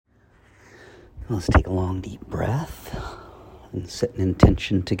Let's take a long, deep breath and set an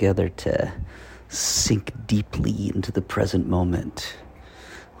intention together to sink deeply into the present moment.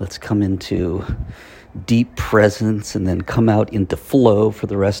 Let's come into deep presence and then come out into flow for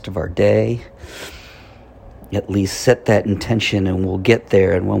the rest of our day. At least set that intention and we'll get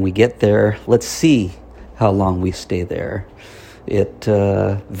there. And when we get there, let's see how long we stay there. It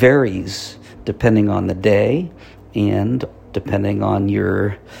varies depending on the day and depending on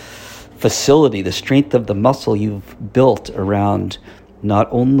your facility, the strength of the muscle you've built around not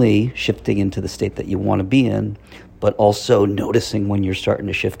only shifting into the state that you want to be in, but also noticing when you're starting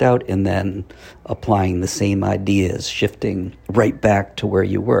to shift out and then applying the same ideas, shifting right back to where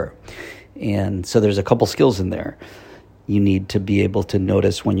you were. And so there's a couple skills in there. You need to be able to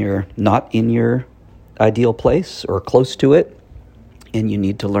notice when you're not in your ideal place or close to it, and you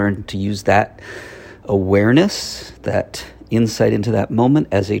need to learn to use that awareness, that insight into that moment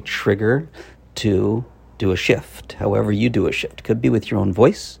as a trigger to do a shift, however you do a shift. Could be with your own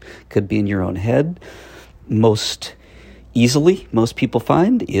voice, could be in your own head. Most easily, most people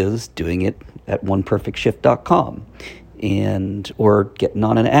find, is doing it at oneperfectshift.com or getting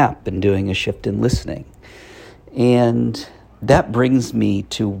on an app and doing a shift in listening. And that brings me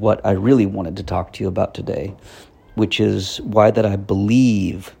to what I really wanted to talk to you about today, which is why that I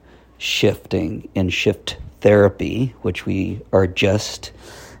believe shifting and shift therapy, which we are just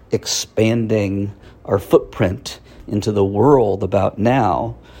expanding our footprint into the world about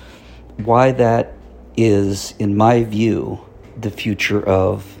now, why that is, in my view, the future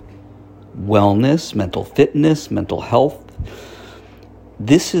of wellness, mental fitness, mental health.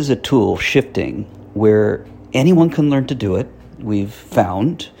 This is a tool, shifting, where anyone can learn to do it. We've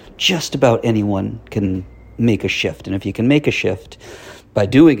found just about anyone can make a shift. And if you can make a shift by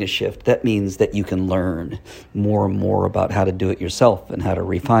doing a shift, that means that you can learn more and more about how to do it yourself and how to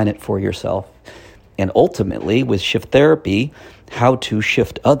refine it for yourself. And ultimately, with shift therapy, how to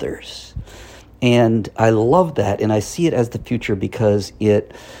shift others. And I love that, and I see it as the future because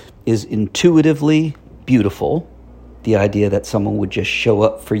it is intuitively beautiful. The idea that someone would just show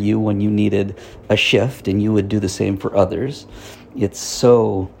up for you when you needed a shift and you would do the same for others. It's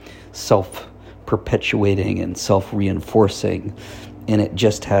so self-perpetuating and self-reinforcing, and it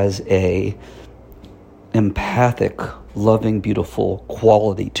just has a empathic, loving, beautiful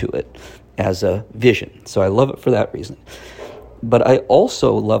quality to it as a vision. So I love it for that reason. But I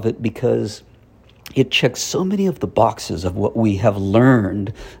also love it because it checks so many of the boxes of what we have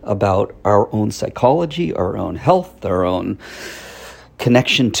learned about our own psychology, our own health, our own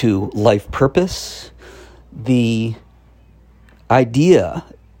connection to life purpose. The idea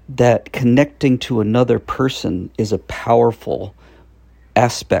that connecting to another person is a powerful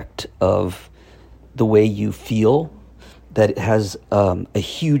aspect of the way you feel, that it has a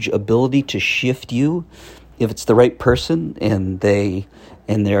huge ability to shift you if it's the right person and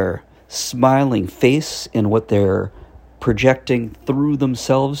their smiling face and what they're projecting through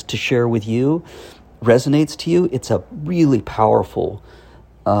themselves to share with you resonates to you. It's a really powerful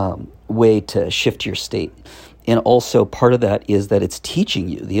way to shift your state. And also part of that is that it's teaching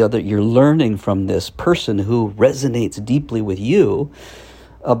you. You're learning from this person who resonates deeply with you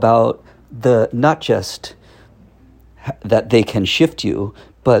about not just that they can shift you,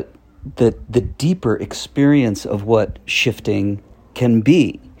 but the deeper experience of what shifting can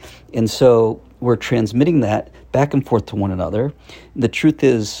be. And so we're transmitting that back and forth to one another. The truth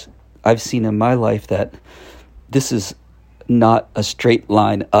is, I've seen in my life that this is not a straight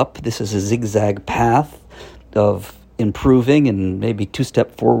line up. This is a zigzag path of improving, and maybe 2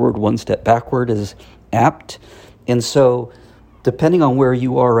 steps forward, 1 step backward is apt. And so depending on where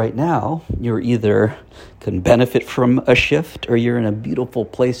you are right now, you're either can benefit from a shift or you're in a beautiful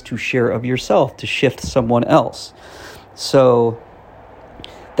place to share of yourself, to shift someone else. So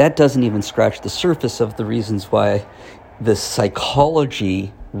that doesn't even scratch the surface of the reasons why the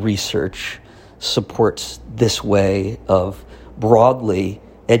psychology research supports this way of broadly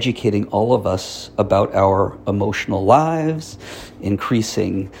educating all of us about our emotional lives,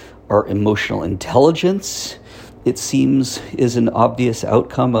 increasing our emotional intelligence. It seems is an obvious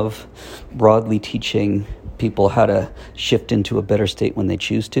outcome of broadly teaching people how to shift into a better state when they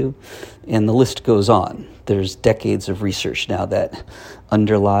choose to. And the list goes on. There's decades of research now that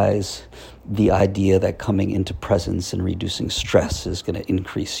underlies the idea that coming into presence and reducing stress is going to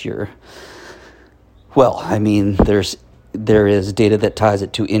increase there is data that ties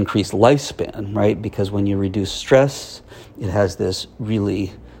it to increased lifespan, right? Because when you reduce stress, it has this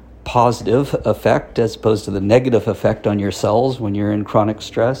really positive effect as opposed to the negative effect on your cells when you're in chronic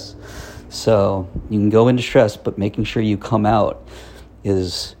stress. So you can go into stress, but making sure you come out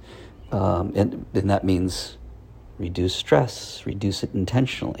is And that means reduce stress, reduce it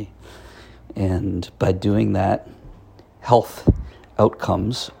intentionally. And by doing that, health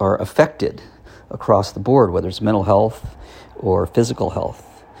outcomes are affected across the board, whether it's mental health or physical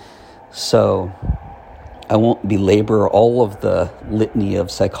health. So I won't belabor all of the litany of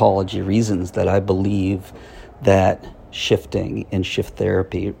psychology reasons that I believe that shifting and shift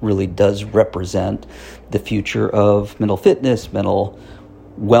therapy really does represent the future of mental fitness, mental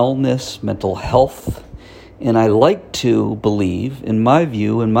wellness, mental health. And I like to believe, in my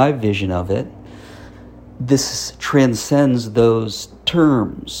view and my vision of it, this transcends those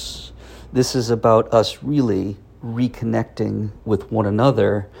terms. This is about us really reconnecting with one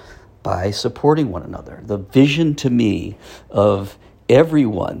another by supporting one another. The vision to me of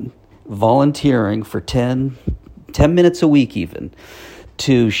everyone volunteering for 10 minutes a week even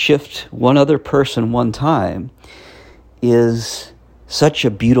to shift one other person one time is such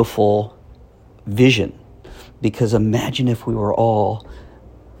a beautiful vision. Because imagine if we were all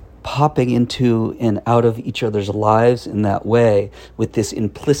popping into and out of each other's lives in that way with this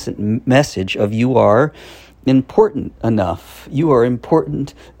implicit message of you are important enough. You are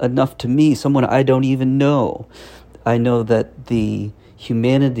important enough to me, someone I don't even know. I know that the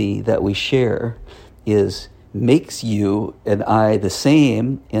humanity that we share makes you and I the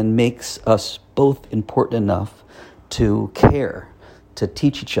same and makes us both important enough to care, to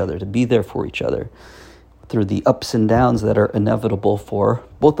teach each other, to be there for each other through the ups and downs that are inevitable for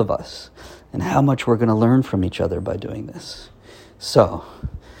both of us, and how much we're going to learn from each other by doing this. So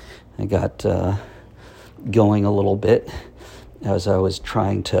I got going a little bit as I was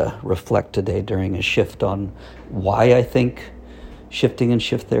trying to reflect today during a shift on why I think shifting and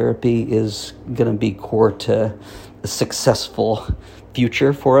shift therapy is going to be core to a successful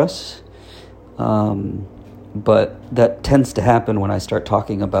future for us. But that tends to happen when I start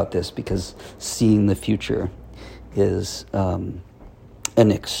talking about this, because seeing the future is an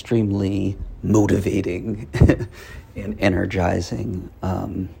extremely motivating and energizing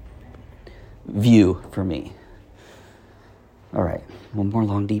view for me. All right, one more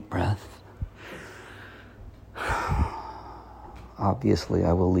long deep breath. Obviously,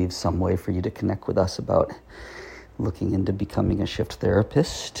 I will leave some way for you to connect with us about looking into becoming a shift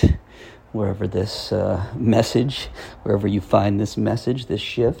therapist. Wherever this message, wherever you find this message, this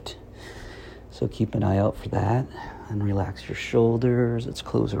shift. So keep an eye out for that and relax your shoulders. Let's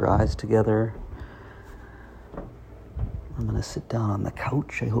close our eyes together. I'm going to sit down on the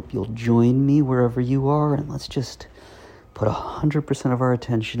couch. I hope you'll join me wherever you are, and let's just put 100% of our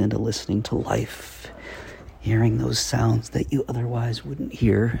attention into listening to life, hearing those sounds that you otherwise wouldn't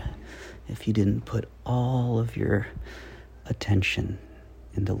hear if you didn't put all of your attention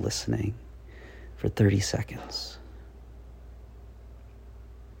into listening for 30 seconds.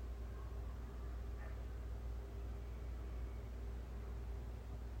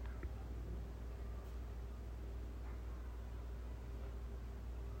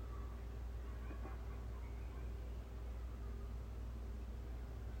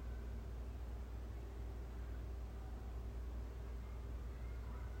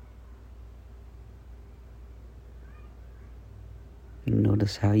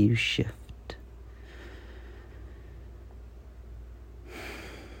 Notice how you shift.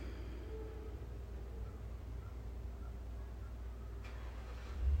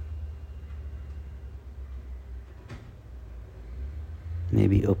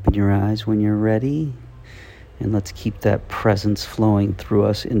 Maybe open your eyes when you're ready, and let's keep that presence flowing through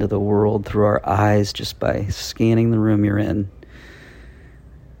us into the world, through our eyes, just by scanning the room you're in.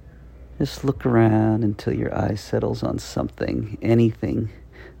 Just look around until your eye settles on something, anything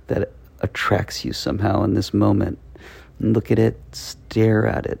that attracts you somehow in this moment. And look at it, stare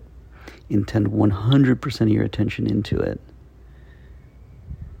at it, intend 100% of your attention into it.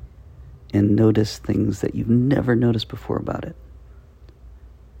 And notice things that you've never noticed before about it.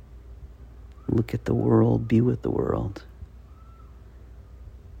 Look at the world, be with the world.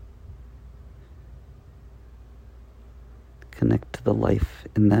 Connect to the life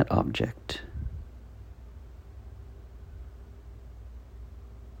in that object.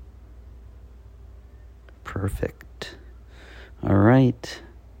 Perfect. All right.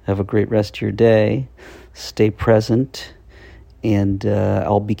 Have a great rest of your day. Stay present, and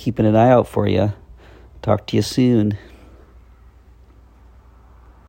I'll be keeping an eye out for you. Talk to you soon.